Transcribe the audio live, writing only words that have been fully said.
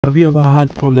Have you ever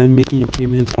had problem making your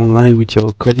payments online with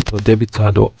your credit or debit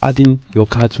card, or adding your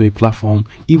card to a platform,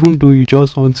 even though you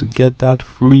just want to get that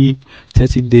free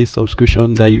 30-day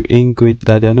subscription that you ain't going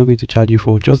that they're not going to charge you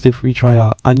for, just a free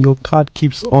trial, and your card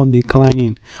keeps on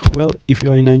declining? Well, if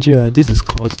you're in Nigeria, this is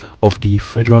because of the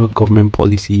federal government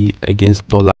policy against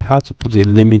dollar. They had to put a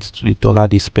limit to the dollar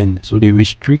they spend, so they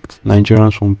restrict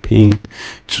Nigerians from paying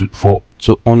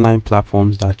to online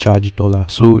platforms that charge dollar.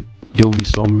 So there will be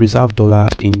some reserve dollar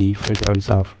in the Federal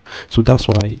Reserve, so that's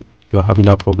why you're having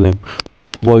that problem.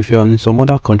 But if you're in some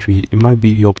other country, it might be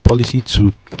your policy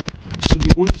to. So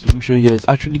the only solution here is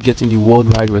actually getting the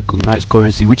worldwide recognized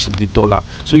currency, which is the dollar.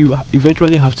 So you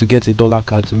eventually have to get a dollar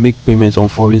card to make payments on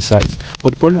foreign sites.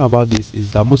 But the problem about this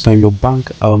is that most time your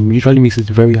bank usually makes it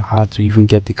very hard to even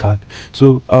get the card.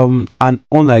 So and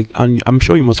I'm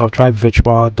sure you must have tried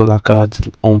virtual dollar cards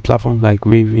on platforms like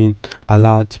Raven,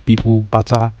 Alert, People,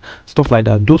 Barter, stuff like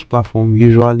that. Those platforms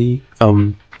usually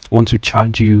want to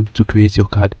charge you to create your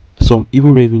card. Some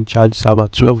even Raven charges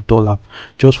about $12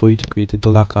 just for you to create a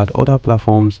dollar card. Other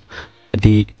platforms,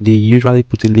 they usually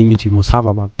put a limit. You must have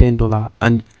about $10,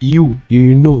 and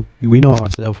we know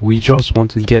ourselves, we just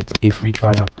want to get a free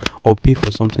trial or pay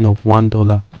for something of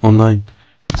 $1 online.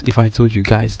 If I told you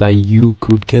guys that you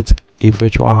could get a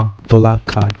virtual dollar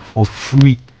card for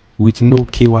free with no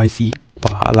KYC,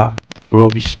 wahala,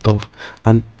 rubbish stuff,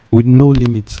 and with no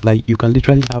limits, like you can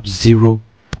literally have zero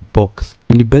box.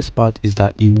 And the best part is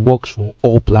that it works for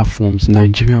all platforms,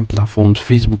 Nigerian platforms,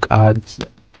 Facebook ads,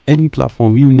 any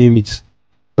platform, you name it.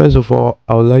 First of all,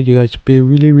 I would like you guys to pay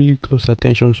really close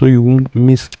attention so you won't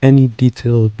miss any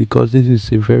details, because this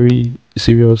is a very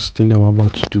serious thing that I'm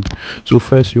about to do. So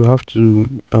first you have to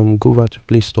go over to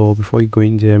Play Store. Before you go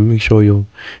in there, make sure your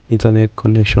internet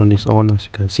connection is on, as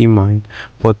you can see mine.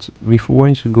 But before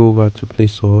once you go over to Play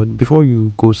Store, before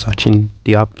you go searching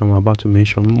the app I'm about to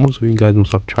mention, most of you guys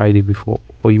must have tried it before,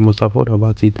 or you must have heard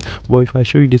about it. But if I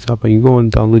show you this app and you go on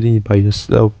downloading it by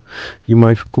yourself, you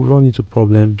might run into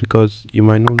problems because you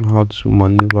might not know how to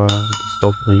maneuver the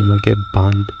stuff, and you might get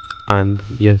banned. And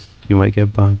yes, you might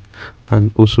get banned,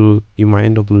 and also you might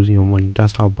end up losing your money.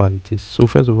 That's how bad it is. So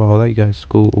first of all, I'd like you guys to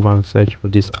go over and search for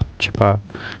this app,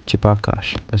 cheaper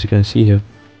cash, as you can see here.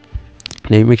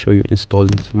 Then make sure you install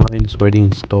it. Mine is already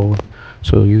installed,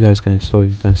 so you guys can install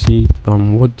it. You can see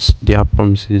what the app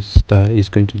promises that it's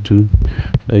going to do.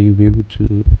 You'll be able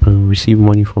to receive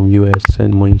money from US,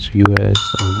 send money to US,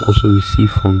 and also receive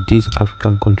from these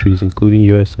African countries including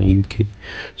US and UK.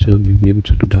 So you'll be able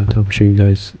to do that. I'll show you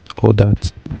guys all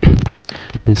that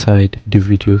inside the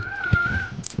video.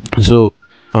 So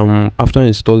after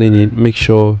installing it, make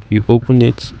sure you open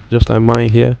it just like mine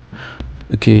here.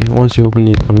 Okay, once you open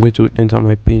it, I'm going to enter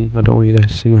my pin. I don't want you guys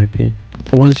to see my pin.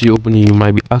 Once you open it, you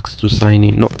might be asked to sign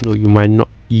in. No, you might not.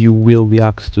 You will be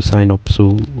asked to sign up,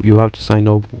 so you have to sign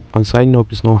up. And signing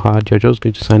up is not hard. You're just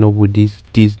going to sign up with these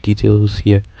details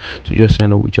here. So just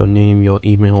sign up with your name, your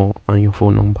email, and your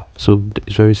phone number. So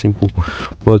it's very simple.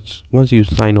 But once you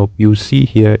sign up, you see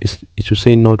here it will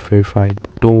say not verified.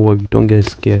 Don't worry, don't get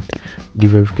scared. The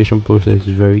verification process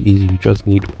is very easy. You just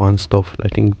need one stuff. I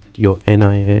think your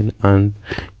NIN and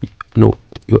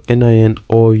your NIN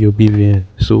or your BVN.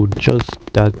 So just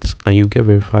that, and you get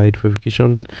verified.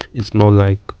 Verification is not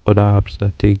like other apps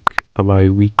that take about a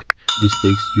week. This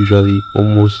takes usually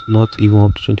almost not even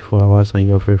up to 24 hours and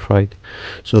you're verified.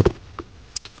 So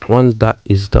once that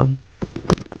is done,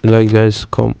 like you guys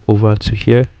come over to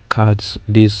here, cards,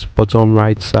 this bottom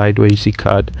right side where you see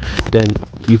card, then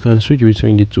you can switch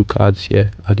between the two cards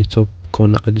here at the top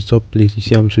corner, at the top place. You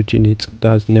see I'm switching it.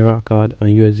 That's naira card and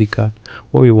USD card.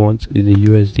 What we want is the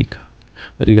USD card.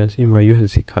 As you can see, my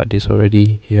USD card is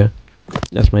already here.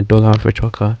 That's my dollar virtual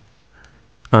card,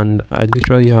 and I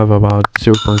literally have about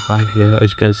 0.5 here,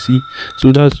 as you can see.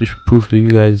 So that's to prove to you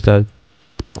guys that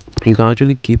you can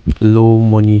actually keep low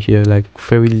money here, like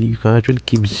you can actually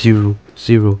keep zero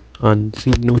and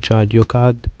see no charge. Your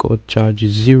card got charge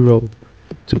is 0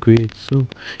 to create. So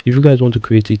if you guys want to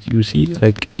create it, you see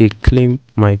like a claim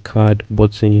my card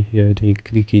button here, then you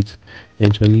click it,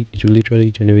 and it will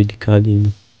literally generate the card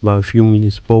in about a few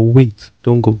minutes. But wait,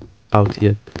 don't go out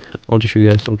yet. I want to show you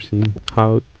guys something,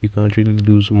 how you can actually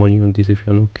lose money on this if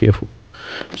you're not careful.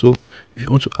 So if you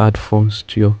want to add funds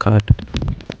to your card,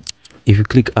 if you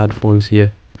click add funds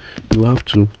here, you have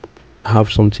to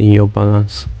have something in your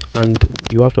balance, and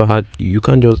you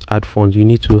can't just add funds. You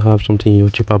need to have something in your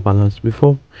cheaper balance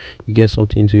before you get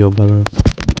something into your balance.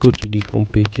 Go to the home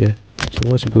page here. So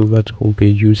once you go over to home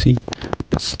page, you see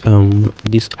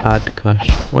this add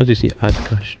cash. Once you see add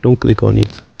cash, don't click on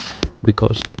it,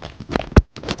 because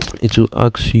it will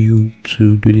ask you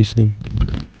to do this thing.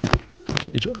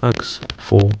 it will ask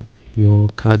for your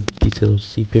card details,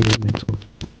 see payment method.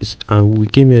 And we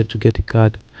came here to get a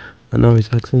card, and now it's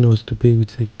asking us to pay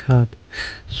with a card.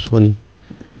 It's funny.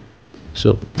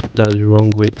 So that's the wrong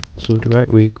way. So the right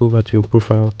way, go over to your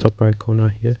profile, top right corner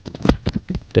here.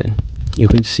 Then you're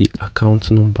going to see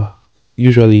account number.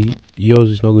 Usually yours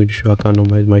is not going to show account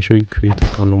number, it might show you create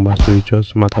account number, so it's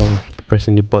just a matter of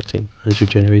pressing the button and to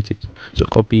generate it. So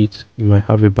copy it. You might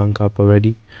have a bank app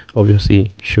already, obviously you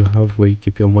should have where you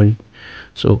keep your money,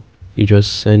 so you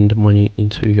just send money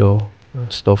into your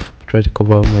stuff. Try to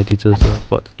cover all my details now,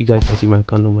 but you guys can see my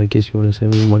account number in case you want to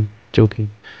send me money. Joking.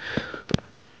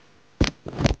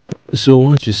 So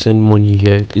once you send money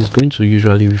here, it's going to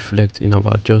usually reflect in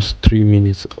about just 3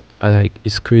 minutes.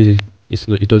 It's crazy.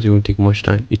 It doesn't even take much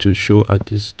time. It will show at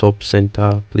this top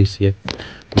center place here.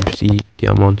 You see the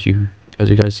amount as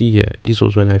you can see here. This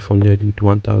was when I funded with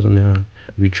 1,000 naira.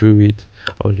 Withdrew it.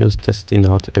 I was just testing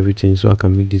out everything so I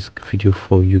can make this video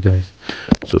for you guys.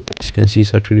 So as you can see,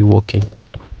 it's actually working.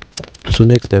 So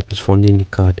next step is funding the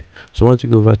card. So once you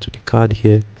go over to the card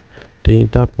here, then you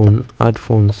tap on add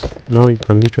funds. Now you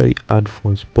can literally add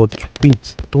funds, but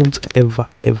please don't ever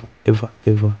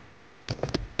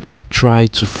try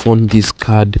to fund this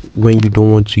card when you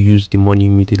don't want to use the money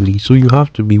immediately. So you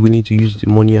have to be willing to use the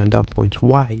money at that point.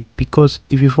 Why? Because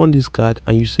if you fund this card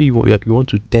and you say you want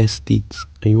to test it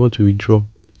and you want to withdraw,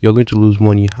 you're going to lose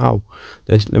money. How?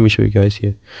 Let me show you guys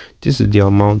here. This is the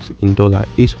amount in dollar.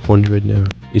 800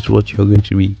 naira is what you're going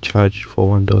to be charged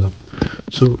for $1.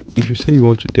 So if you say you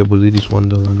want to deposit this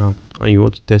 $1 now and you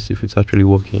want to test if it's actually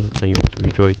working and you want to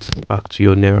withdraw it back to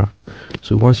your naira,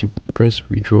 so once you press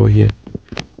withdraw here,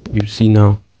 you see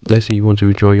now, let's say you want to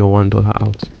withdraw your $1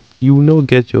 out, you will not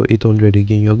get your 800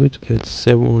 again. You're going to get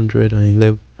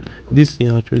 711. This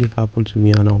thing actually happened to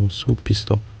me and I was so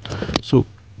pissed off. So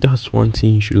that's one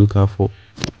thing you should look out for.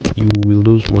 You will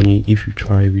lose money if you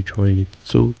try withdrawing it.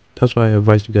 So that's why I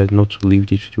advise you guys not to leave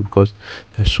this video, because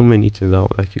there's so many things I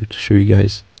would like you to show you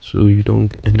guys so you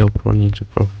don't end up running into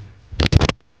problem.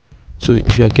 So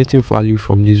if you are getting value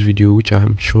from this video, which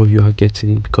I'm sure you are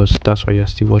getting because that's why you are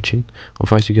still watching, I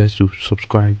advise you guys to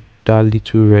subscribe. That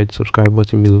little red subscribe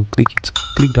button below, click it,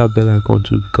 click that bell icon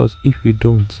too, because if you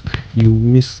don't, you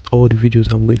miss all the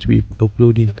videos I'm going to be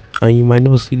uploading and you might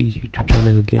not see this YouTube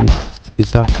channel again.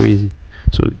 It's that crazy.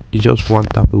 So it's just one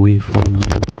tap away from you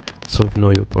solving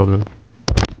all your problem.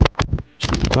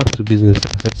 Back to business.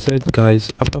 As I said, guys,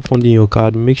 after funding your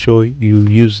card, make sure you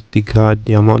use the card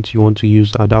the amount you want to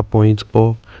use at that point,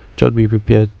 or just be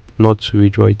prepared not to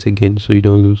withdraw it again so you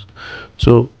don't lose.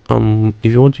 So if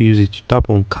you want to use it, you tap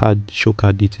on card, show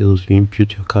card details, you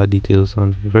input your card details,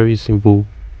 and very simple,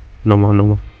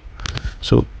 normal.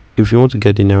 So if you want to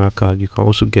get the naira card, you can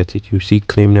also get it. You see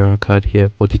claim naira card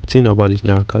here, but the thing about this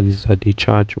naira card is that they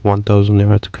charge 1,000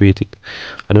 naira to create it.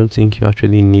 I don't think you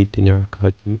actually need the naira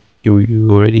card. You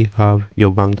already have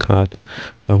your bank card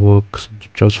that works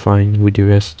just fine with the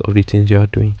rest of the things you are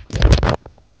doing.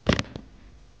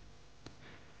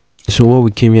 So what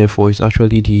we came here for is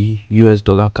actually the US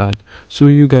dollar card. So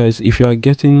you guys, if you are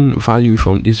getting value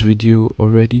from this video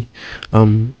already,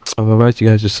 I've advised you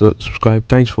guys to subscribe.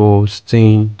 Thanks for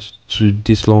staying to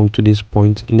this long, to this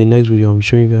point. In the next video, I'm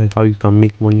showing you guys how you can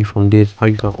make money from this, how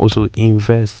you can also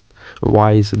invest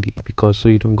wisely, because so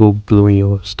you don't go blowing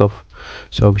your stuff.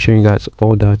 So I'll be showing you guys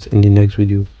all that in the next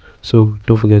video. So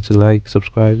don't forget to like,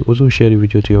 subscribe, also share the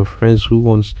video to your friends who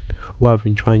have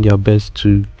been trying their best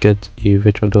to get a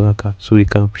virtual dollar card, so we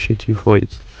can appreciate you for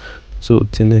it. So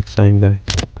till next time, guys.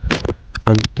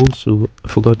 And also, I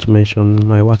forgot to mention,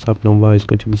 my WhatsApp number is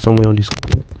going to be somewhere on this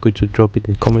screen. I'm going to drop it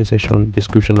in the comment section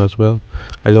description as well.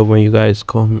 I love when you guys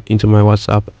come into my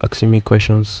WhatsApp asking me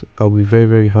questions. I'll be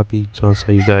very happy to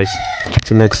answer you guys.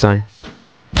 Till next time,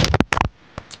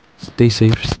 stay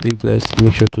safe, stay blessed.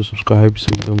 Make sure to subscribe so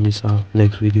you don't miss our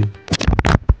next video.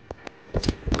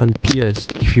 And PS,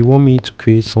 if you want me to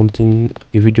create something,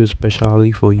 a video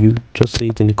specially for you, just say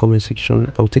it in the comment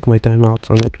section. I'll take my time out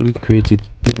and actually create it.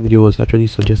 This video was actually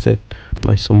suggested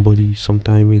by somebody some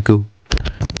time ago,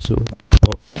 so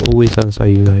I'll always answer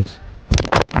you guys.